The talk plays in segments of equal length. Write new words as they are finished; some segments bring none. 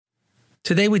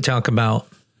Today we talk about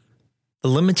the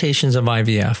limitations of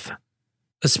IVF,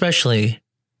 especially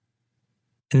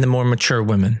in the more mature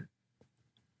women,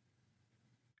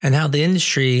 and how the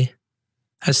industry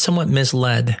has somewhat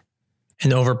misled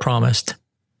and overpromised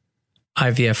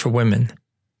IVF for women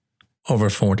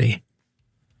over 40.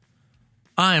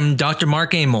 I'm Dr.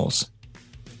 Mark Amos,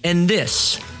 and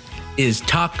this is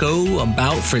Taco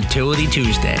About Fertility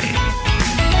Tuesday.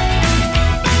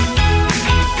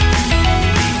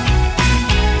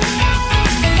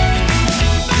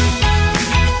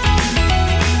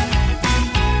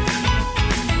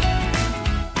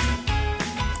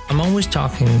 I'm always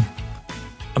talking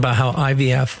about how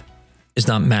IVF is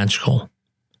not magical.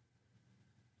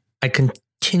 I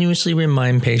continuously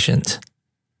remind patients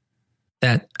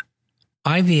that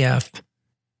IVF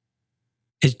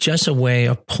is just a way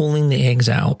of pulling the eggs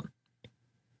out,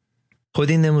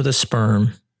 putting them with a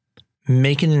sperm,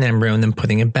 making an embryo, and then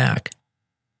putting it back.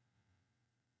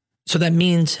 So that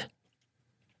means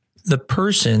the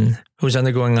person who's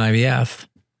undergoing IVF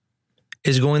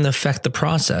is going to affect the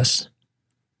process.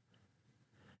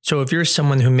 So if you're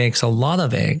someone who makes a lot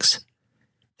of eggs,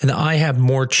 then I have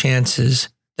more chances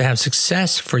to have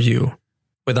success for you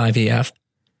with IVF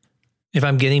if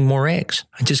I'm getting more eggs.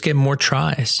 I just get more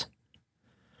tries.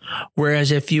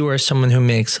 Whereas if you are someone who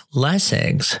makes less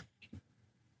eggs,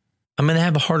 I'm going to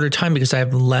have a harder time because I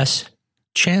have less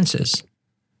chances.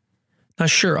 Now,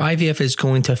 sure, IVF is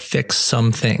going to fix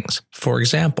some things. For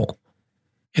example,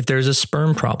 if there's a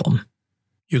sperm problem,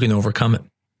 you can overcome it.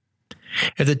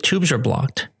 If the tubes are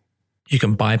blocked, you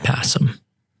can bypass them.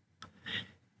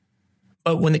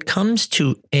 But when it comes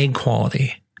to egg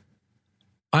quality,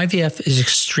 IVF is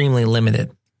extremely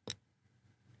limited.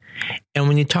 And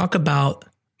when you talk about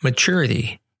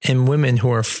maturity in women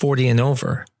who are 40 and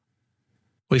over,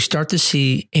 we start to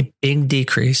see a big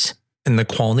decrease in the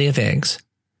quality of eggs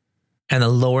and a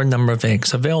lower number of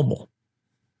eggs available.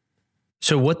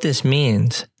 So what this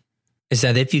means is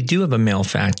that if you do have a male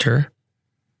factor,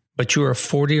 but you are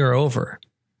 40 or over,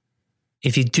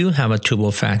 if you do have a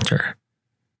tubal factor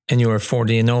and you are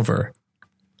 40 and over,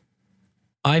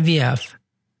 IVF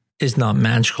is not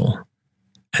magical,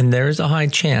 and there is a high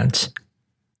chance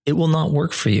it will not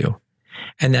work for you,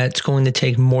 and that it's going to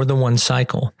take more than one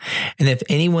cycle. And if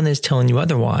anyone is telling you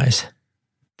otherwise,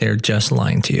 they're just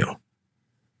lying to you.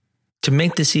 To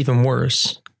make this even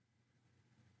worse,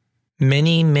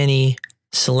 many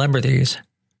celebrities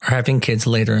are having kids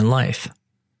later in life.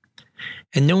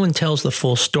 And no one tells the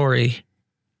full story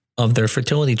of their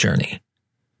fertility journey.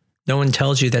 No one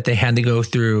tells you that they had to go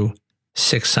through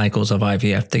 6 cycles of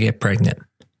IVF to get pregnant.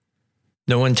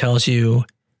 No one tells you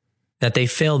that they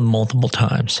failed multiple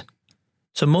times.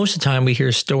 So most of the time we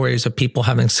hear stories of people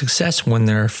having success when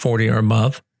they're 40 or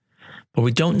above, but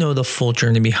we don't know the full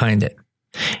journey behind it.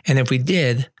 And if we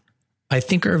did, I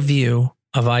think our view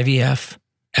of IVF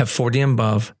at 40 and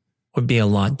above would be a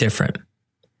lot different.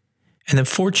 And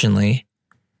unfortunately,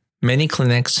 many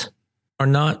clinics are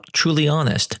not truly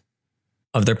honest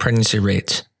of their pregnancy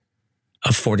rates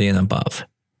of 40 and above.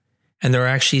 And there are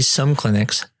actually some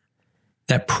clinics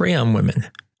that prey on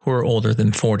women who are older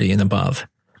than 40 and above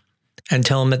and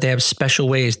tell them that they have special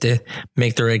ways to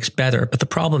make their eggs better. But the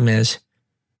problem is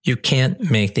you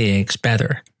can't make the eggs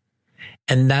better.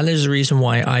 And that is the reason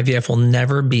why IVF will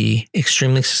never be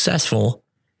extremely successful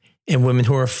in women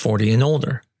who are 40 and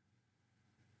older.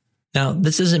 Now,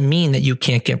 this doesn't mean that you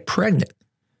can't get pregnant.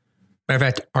 Matter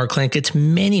of fact, our clinic gets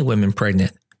many women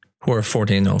pregnant who are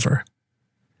 40 and over.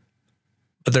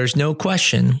 But there's no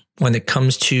question when it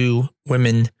comes to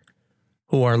women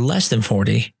who are less than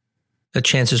 40, the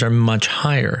chances are much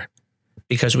higher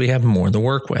because we have more to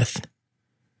work with.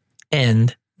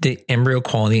 And the embryo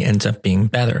quality ends up being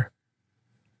better.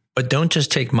 But don't just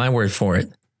take my word for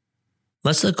it.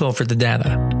 Let's look over the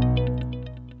data.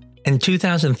 In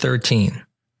 2013,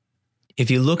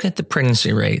 if you look at the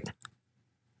pregnancy rate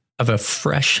of a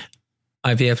fresh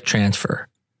IVF transfer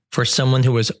for someone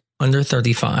who was under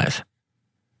 35,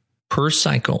 per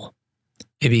cycle,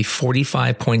 it'd be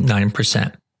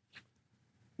 45.9%.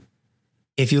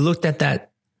 If you looked at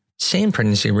that same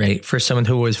pregnancy rate for someone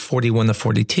who was 41 to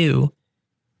 42,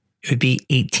 it would be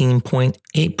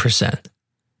 18.8%.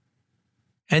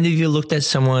 And if you looked at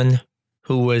someone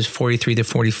who was 43 to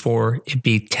 44, it'd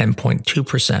be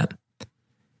 10.2%.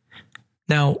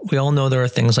 Now, we all know there are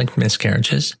things like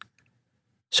miscarriages.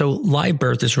 So live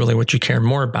birth is really what you care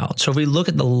more about. So if we look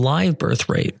at the live birth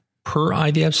rate per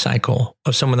IVF cycle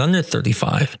of someone under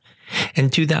 35, in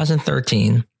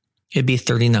 2013, it'd be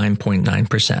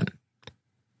 39.9%.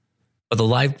 But the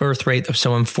live birth rate of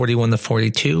someone 41 to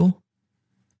 42,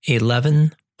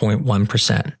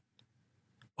 11.1%.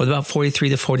 What about 43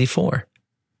 to 44?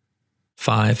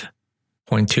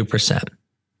 5.2%.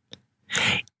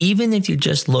 Even if you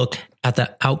just look at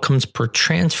the outcomes per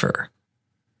transfer,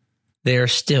 they are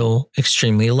still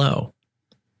extremely low.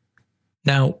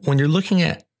 Now, when you're looking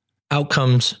at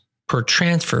outcomes per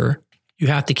transfer, you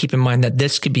have to keep in mind that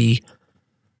this could be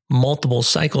multiple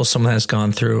cycles someone has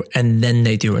gone through and then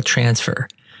they do a transfer.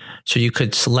 So you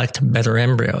could select better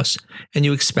embryos and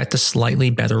you expect a slightly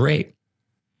better rate.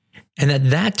 And at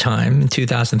that time, in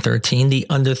 2013, the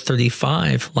under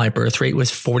 35 live birth rate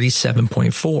was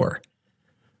 47.4,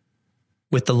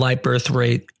 with the live birth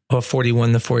rate of a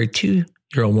 41 to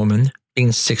 42-year-old woman being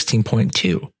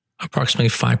 16.2, approximately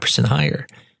 5% higher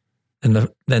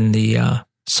than the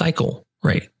cycle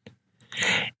rate.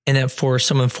 And that for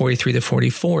someone 43 to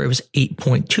 44, it was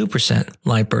 8.2%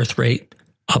 live birth rate,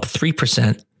 up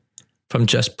 3% from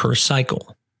just per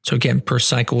cycle. So again, per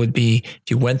cycle would be if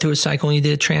you went through a cycle and you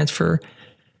did a transfer,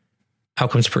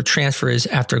 outcomes per transfer is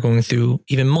after going through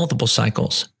even multiple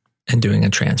cycles and doing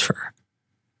a transfer.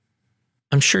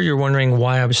 I'm sure you're wondering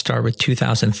why I would start with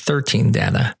 2013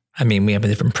 data. I mean, we have a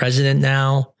different president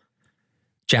now.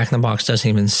 Jack in the Box doesn't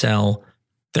even sell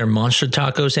their monster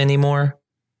tacos anymore.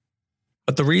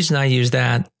 But the reason I use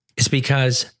that is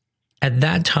because at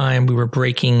that time we were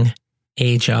breaking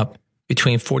age up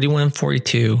between 41 and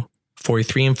 42,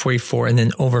 43 and 44, and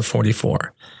then over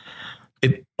 44.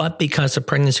 But because the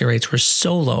pregnancy rates were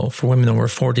so low for women over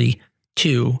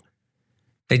 42,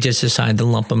 they just decided to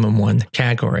lump them in one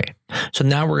category. So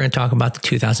now we're going to talk about the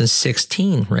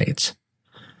 2016 rates.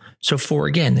 So for,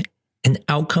 again, an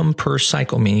outcome per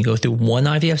cycle, meaning you go through one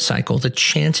IVF cycle, the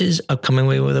chances of coming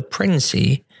away with a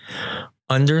pregnancy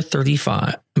under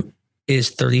 35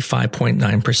 is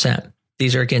 35.9%.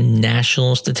 These are, again,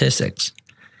 national statistics.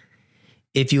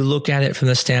 If you look at it from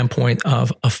the standpoint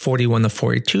of a 41 to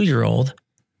 42-year-old,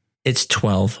 it's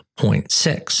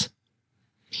 12.6.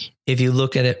 If you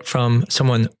look at it from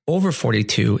someone over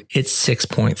 42, it's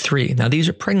 6.3. Now, these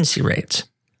are pregnancy rates.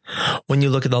 When you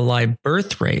look at the live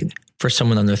birth rate for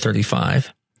someone under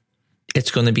 35,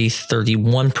 it's going to be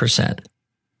 31%.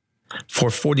 For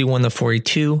 41 to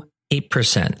 42,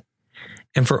 8%.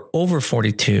 And for over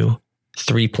 42,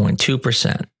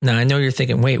 3.2%. Now, I know you're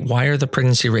thinking, wait, why are the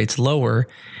pregnancy rates lower?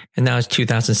 And now it's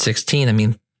 2016. I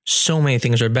mean, so many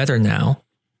things are better now.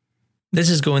 This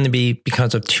is going to be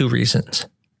because of two reasons.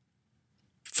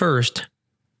 First,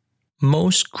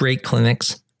 most great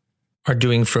clinics are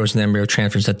doing frozen embryo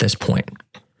transfers at this point,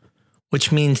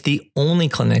 which means the only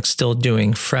clinics still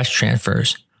doing fresh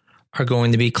transfers are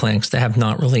going to be clinics that have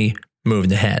not really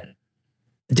moved ahead.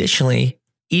 Additionally,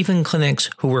 even clinics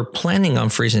who were planning on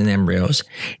freezing embryos,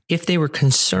 if they were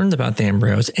concerned about the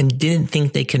embryos and didn't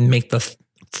think they could make the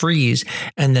freeze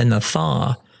and then the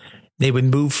thaw, they would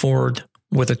move forward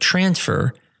with a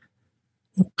transfer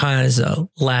kind of as a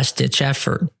last-ditch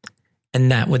effort, and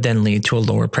that would then lead to a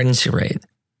lower pregnancy rate.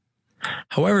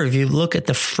 However, if you look at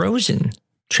the frozen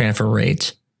transfer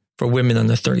rates for women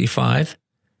under 35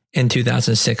 in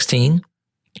 2016,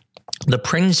 the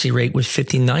pregnancy rate was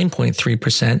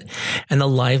 59.3% and the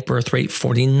live birth rate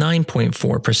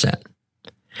 49.4%.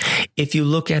 If you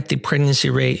look at the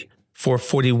pregnancy rate for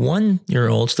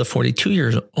 41-year-olds to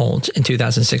 42-year-olds in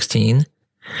 2016,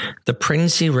 the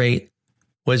pregnancy rate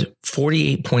was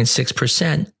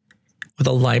 48.6% with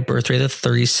a live birth rate of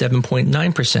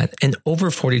 37.9%, and over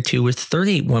 42 was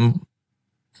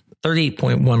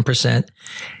 38.1%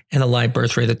 and a live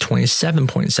birth rate of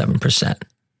 27.7%.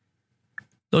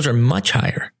 Those are much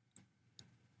higher.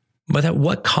 But at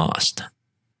what cost?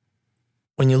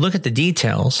 When you look at the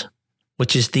details,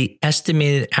 which is the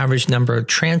estimated average number of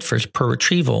transfers per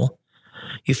retrieval,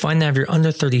 you find that if you're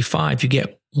under 35, you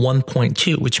get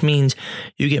 1.2, which means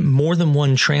you get more than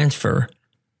one transfer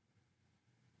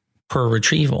per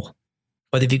retrieval.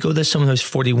 But if you go to someone who's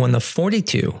 41 to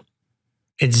 42,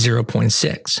 it's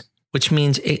 0.6, which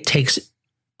means it takes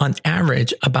on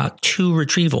average about 2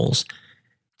 retrievals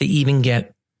to even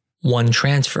get one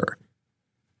transfer.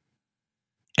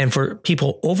 And for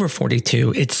people over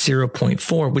 42, it's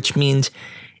 0.4, which means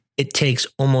it takes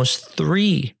almost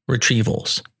 3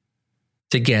 retrievals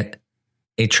to get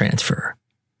a transfer.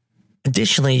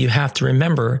 Additionally, you have to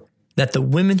remember that the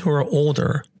women who are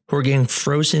older, who are getting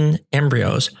frozen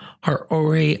embryos, are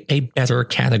already a better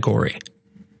category.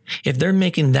 If they're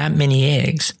making that many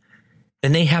eggs,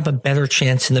 then they have a better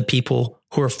chance than the people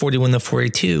who are 41 to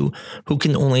 42 who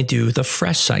can only do the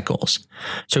fresh cycles.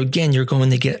 So again, you're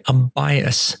going to get a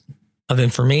bias of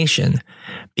information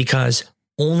because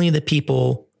only the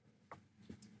people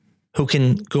who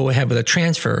can go ahead with a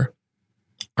transfer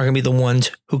are going to be the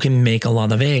ones who can make a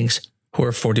lot of eggs who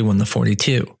are 41 to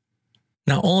 42.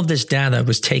 Now, all of this data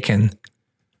was taken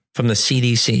from the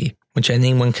CDC, which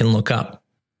anyone can look up.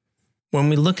 When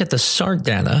we look at the SART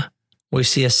data, we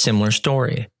see a similar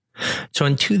story. So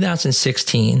in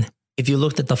 2016, if you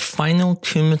looked at the final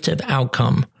cumulative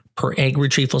outcome per egg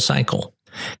retrieval cycle,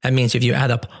 that means if you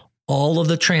add up all of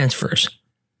the transfers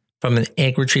from an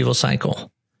egg retrieval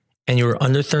cycle and you were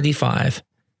under 35,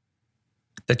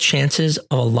 the chances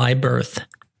of a live birth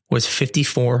was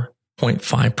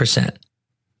 54.5%.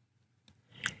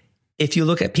 If you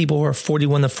look at people who are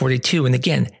 41 to 42, and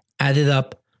again, added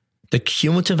up the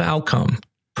cumulative outcome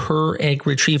per egg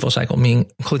retrieval cycle, meaning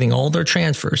including all their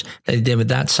transfers that they did with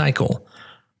that cycle,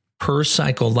 per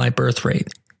cycle live birth rate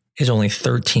is only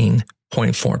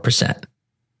 13.4%.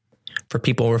 For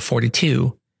people over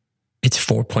 42, it's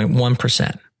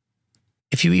 4.1%.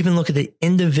 If you even look at the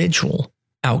individual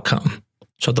outcome,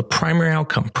 so the primary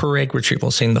outcome per egg retrieval,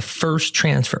 saying the first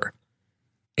transfer,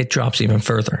 it drops even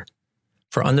further.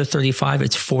 For under 35,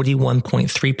 it's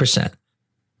 41.3%.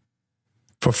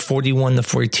 For 41 to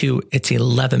 42, it's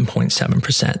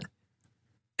 11.7%.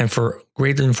 And for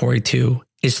greater than 42,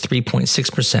 is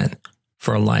 3.6%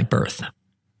 for a live birth.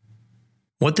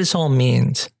 What this all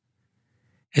means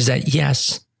is that,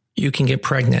 yes, you can get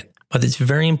pregnant, but it's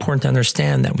very important to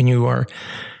understand that when you are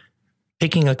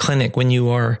picking a clinic, when you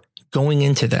are going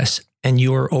into this and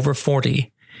you are over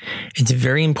 40, it's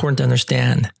very important to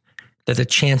understand that the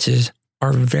chances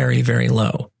are very, very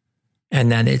low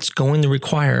and that it's going to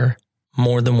require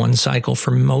more than one cycle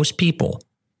for most people.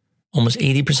 Almost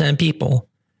 80% of people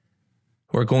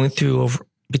who are going through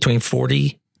between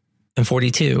 40 and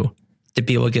 42 to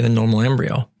be able to get a normal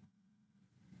embryo.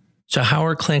 So how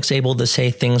are clinics able to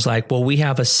say things like, well, we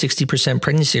have a 60%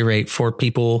 pregnancy rate for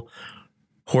people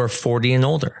who are 40 and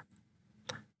older?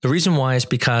 The reason why is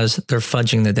because they're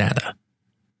fudging the data.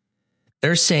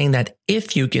 They're saying that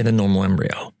if you get a normal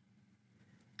embryo,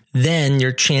 then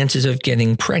your chances of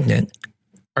getting pregnant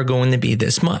are going to be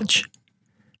this much.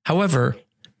 However,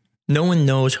 no one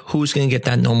knows who's going to get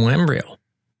that normal embryo.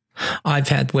 I've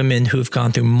had women who've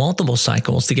gone through multiple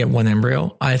cycles to get one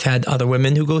embryo. I've had other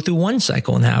women who go through one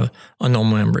cycle and have a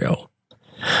normal embryo.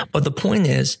 But the point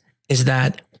is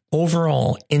that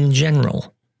overall, in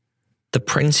general, the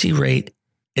pregnancy rate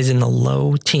is in the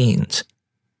low teens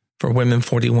for women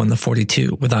 41 to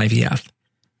 42 with IVF.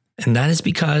 And that is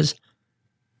because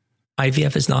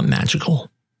IVF is not magical.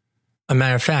 A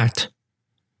matter of fact,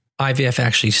 IVF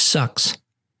actually sucks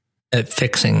at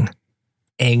fixing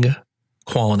egg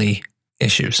quality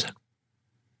issues.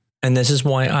 And this is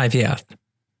why IVF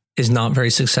is not very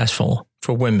successful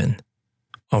for women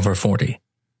over 40.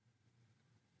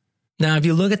 Now, if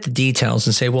you look at the details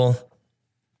and say, well,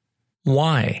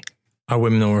 why are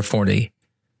women over 40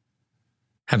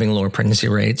 having lower pregnancy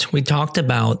rates? We talked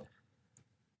about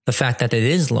the fact that it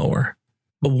is lower,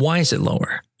 but why is it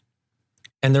lower?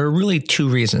 And there are really two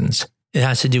reasons. It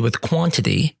has to do with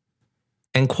quantity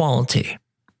and quality.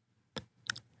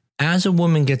 As a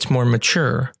woman gets more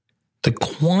mature, the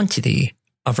quantity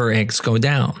of her eggs go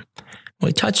down.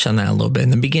 We touched on that a little bit in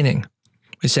the beginning.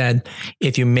 We said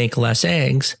if you make less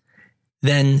eggs,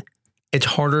 then it's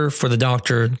harder for the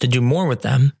doctor to do more with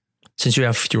them since you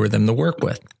have fewer of them to work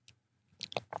with.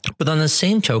 But on the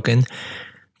same token,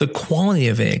 the quality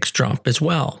of eggs drop as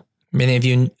well. Many of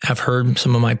you have heard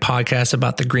some of my podcasts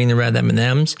about the green and red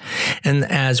M&Ms. And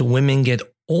as women get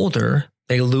older,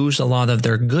 they lose a lot of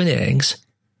their good eggs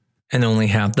and only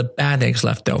have the bad eggs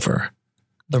left over,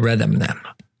 the red M&M.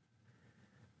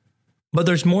 But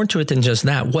there's more to it than just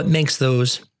that. What makes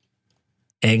those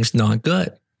eggs not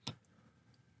good?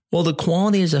 Well, the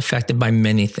quality is affected by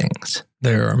many things.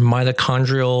 There are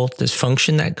mitochondrial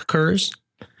dysfunction that occurs.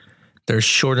 There's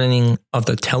shortening of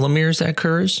the telomeres that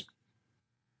occurs.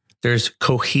 There's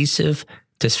cohesive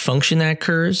dysfunction that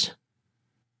occurs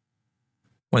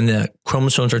when the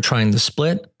chromosomes are trying to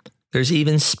split. There's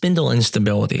even spindle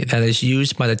instability that is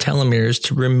used by the telomeres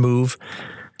to remove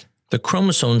the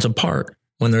chromosomes apart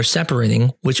when they're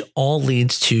separating, which all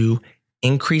leads to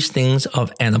increased things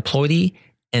of aneuploidy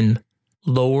and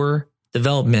lower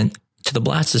development to the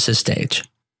blastocyst stage.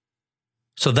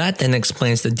 So that then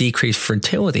explains the decreased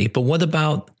fertility. But what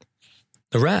about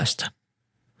the rest?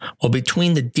 Well,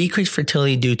 between the decreased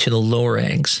fertility due to the lower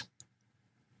eggs,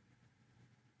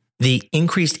 the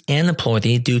increased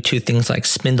aneuploidy due to things like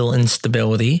spindle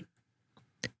instability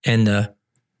and the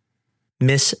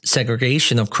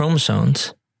missegregation of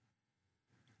chromosomes,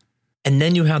 and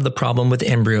then you have the problem with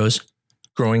embryos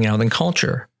growing out in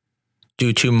culture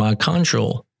due to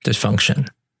mitochondrial dysfunction.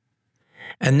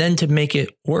 And then to make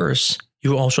it worse,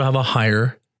 you also have a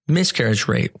higher miscarriage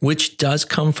rate, which does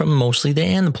come from mostly the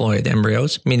aneuploid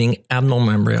embryos, meaning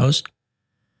abnormal embryos,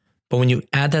 But when you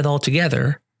add that all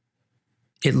together,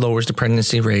 it lowers the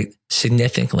pregnancy rate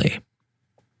significantly.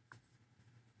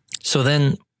 So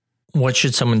then what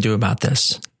should someone do about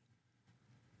this?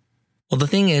 Well, the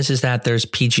thing is that there's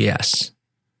PGS.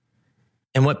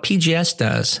 And what PGS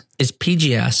does is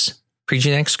PGS,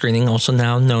 pregenetic screening, also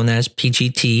now known as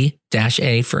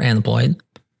PGT-A for aneuploid,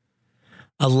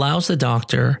 allows the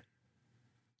doctor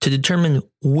to determine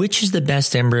which is the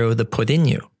best embryo to put in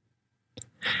you.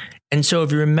 And so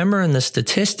if you remember in the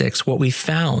statistics, what we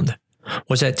found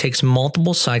was that it takes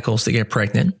multiple cycles to get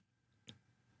pregnant.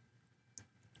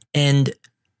 And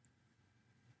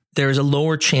there's a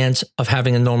lower chance of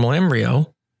having a normal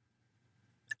embryo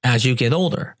as you get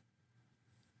older.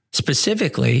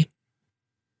 Specifically,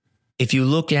 if you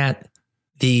look at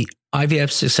the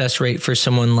IVF success rate for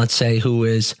someone, let's say, who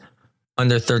is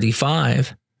under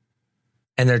 35,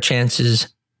 and their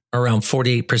chances are around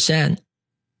 48%,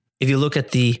 if you look at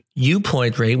the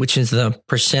euploid rate, which is the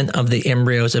percent of the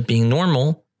embryos of being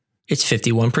normal, it's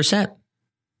 51%.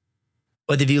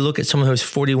 But if you look at someone who's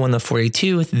 41 to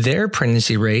 42, their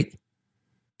pregnancy rate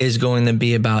is going to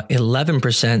be about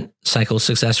 11% cycle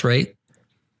success rate,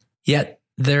 yet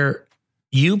their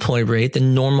euploid rate, the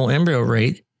normal embryo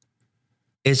rate,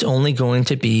 is only going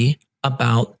to be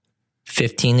about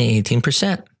 15 to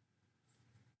 18%.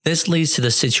 This leads to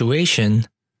the situation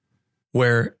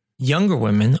where younger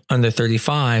women under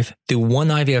 35 through one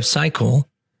IVF cycle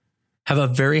have a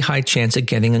very high chance of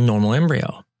getting a normal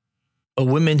embryo. But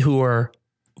women who are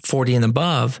 40 and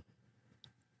above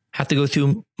have to go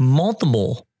through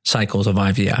multiple cycles of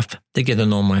IVF to get a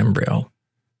normal embryo.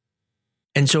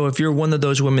 And so if you're one of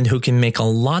those women who can make a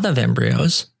lot of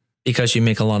embryos because you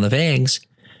make a lot of eggs,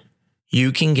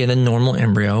 you can get a normal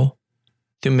embryo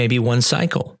through maybe one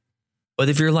cycle. But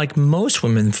if you're like most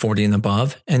women 40 and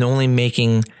above and only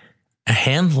making a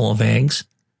handful of eggs,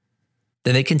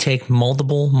 then it can take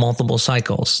multiple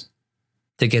cycles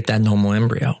to get that normal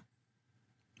embryo.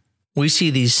 We see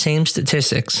these same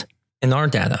statistics in our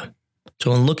data.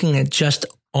 So in looking at just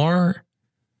our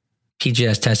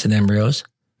PGS tested embryos,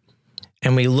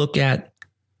 and we look at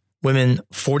women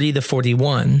 40 to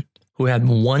 41 who had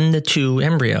 1 to 2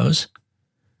 embryos,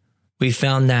 we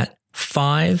found that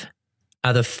 5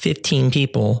 out of 15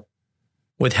 people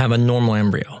would have a normal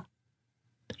embryo.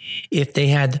 If they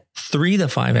had 3 to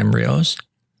 5 embryos,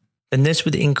 then this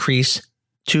would increase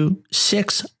to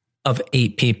 6 of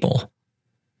 8 people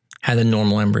had a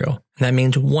normal embryo. And that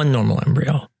means 1 normal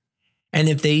embryo. And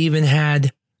if they even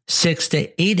had 6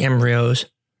 to 8 embryos,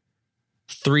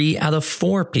 3 out of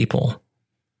 4 people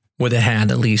would have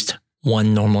had at least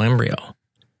 1 normal embryo.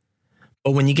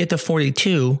 But when you get to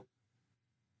 42,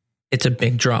 it's a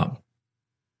big drop.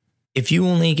 If you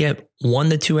only get 1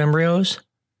 to 2 embryos,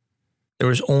 there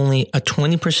was only a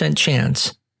 20%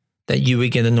 chance that you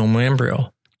would get a normal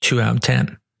embryo, 2 out of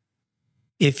 10.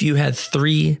 If you had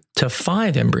 3 to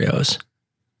 5 embryos,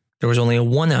 there was only a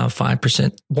 1 out of 5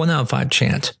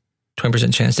 chance,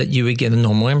 20% chance that you would get a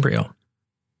normal embryo.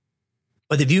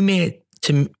 But if you made it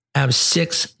to have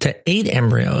 6 to 8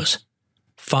 embryos,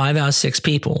 5 out of 6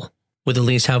 people would at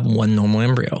least have 1 normal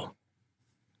embryo.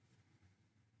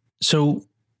 So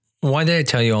why did I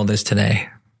tell you all this today?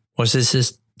 Was this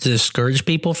to discourage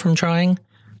people from trying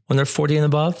when they're 40 and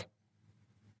above?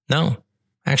 No,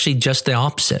 actually just the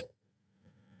opposite.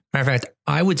 Matter of fact,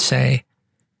 I would say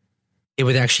it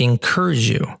would actually encourage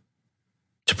you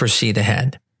to proceed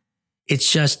ahead. It's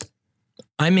just,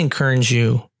 I'm encouraging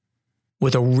you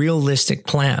with a realistic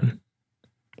plan.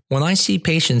 When I see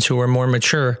patients who are more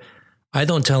mature, I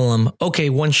don't tell them, okay,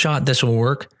 1 shot, this will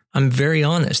work. I'm very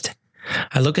honest.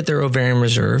 I look at their ovarian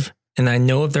reserve and I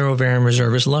know if their ovarian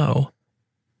reserve is low,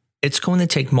 it's going to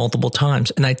take multiple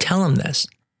times. And I tell them this.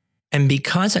 And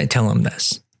because I tell them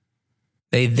this,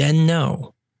 they then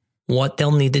know what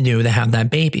they'll need to do to have that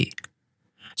baby.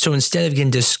 So instead of getting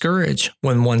discouraged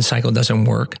when 1 cycle doesn't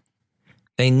work,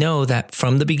 they know that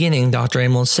from the beginning, Dr.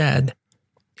 Amos said,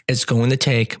 it's going to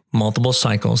take multiple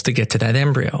cycles to get to that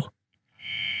embryo.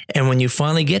 And when you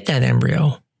finally get that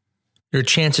embryo, your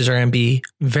chances are going to be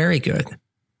very good.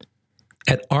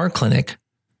 At our clinic,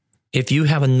 if you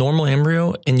have a normal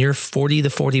embryo and you're 40 to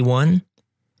 41,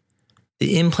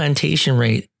 the implantation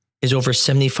rate is over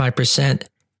 75%,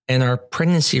 and our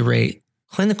pregnancy rate,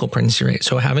 clinical pregnancy rate,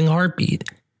 so having a heartbeat,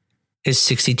 is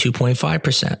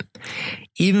 62.5%.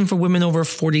 Even for women over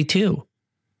 42,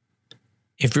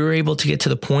 if we were able to get to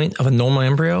the point of a normal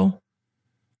embryo,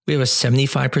 we have a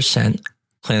 75%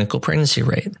 clinical pregnancy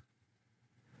rate.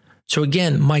 So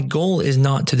again, my goal is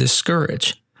not to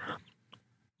discourage.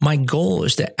 My goal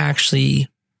is to actually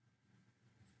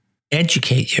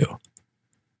educate you.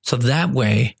 So that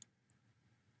way,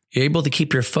 you're able to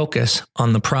keep your focus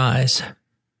on the prize,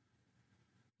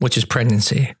 which is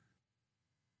pregnancy,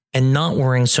 and not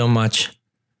worrying so much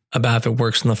about if it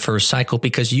works in the first cycle,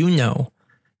 because you know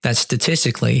that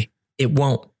statistically it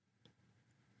won't.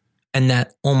 And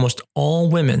that almost all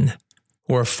women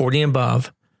who are 40 and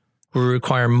above will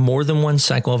require more than one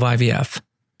cycle of IVF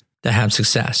to have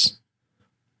success.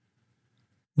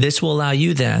 This will allow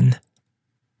you then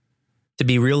to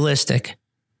be realistic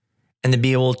and to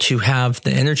be able to have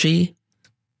the energy,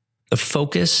 the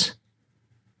focus,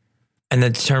 and the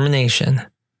determination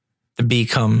to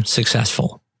become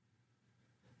successful.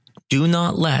 Do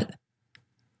not let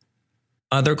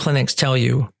other clinics tell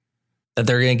you that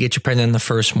they're going to get you pregnant in the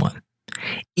first one.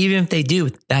 Even if they do,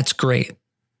 that's great.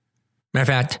 Matter of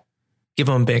fact, give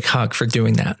them a big hug for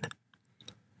doing that.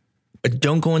 But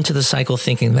don't go into the cycle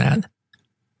thinking that,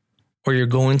 or you're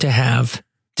going to have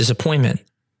disappointment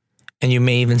and you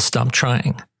may even stop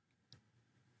trying.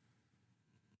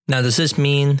 Now, does this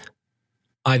mean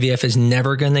IVF is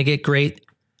never going to get great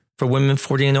for women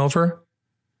 40 and over?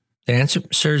 The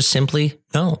answer is simply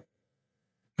no.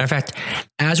 Matter of fact,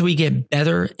 as we get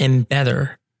better and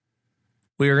better,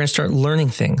 we are going to start learning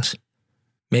things.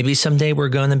 Maybe someday we're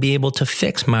going to be able to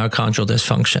fix mitochondrial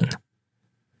dysfunction.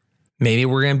 Maybe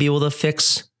we're going to be able to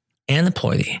fix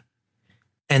aneuploidy.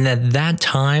 And at that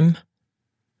time,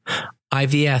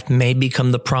 IVF may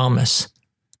become the promise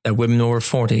that women over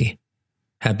 40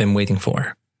 have been waiting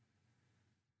for.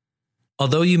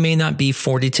 Although you may not be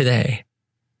 40 today,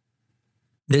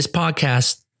 this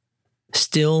podcast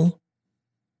still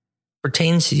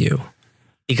pertains to you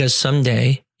because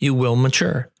someday you will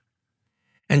mature.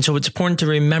 And so it's important to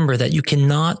remember that you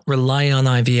cannot rely on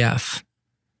IVF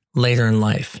later in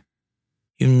life.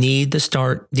 You need to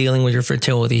start dealing with your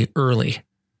fertility early,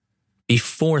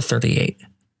 before 38.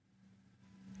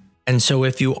 And so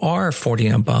if you are 40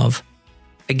 and above,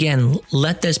 again,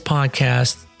 let this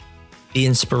podcast be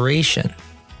inspiration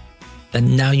that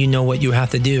now you know what you have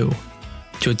to do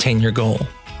to attain your goal.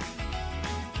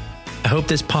 I hope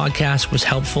this podcast was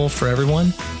helpful for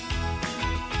everyone.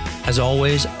 As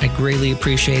always, I greatly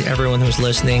appreciate everyone who's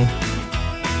listening.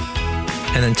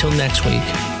 And until next week,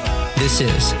 this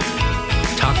is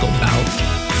Talk About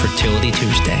Fertility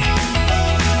Tuesday.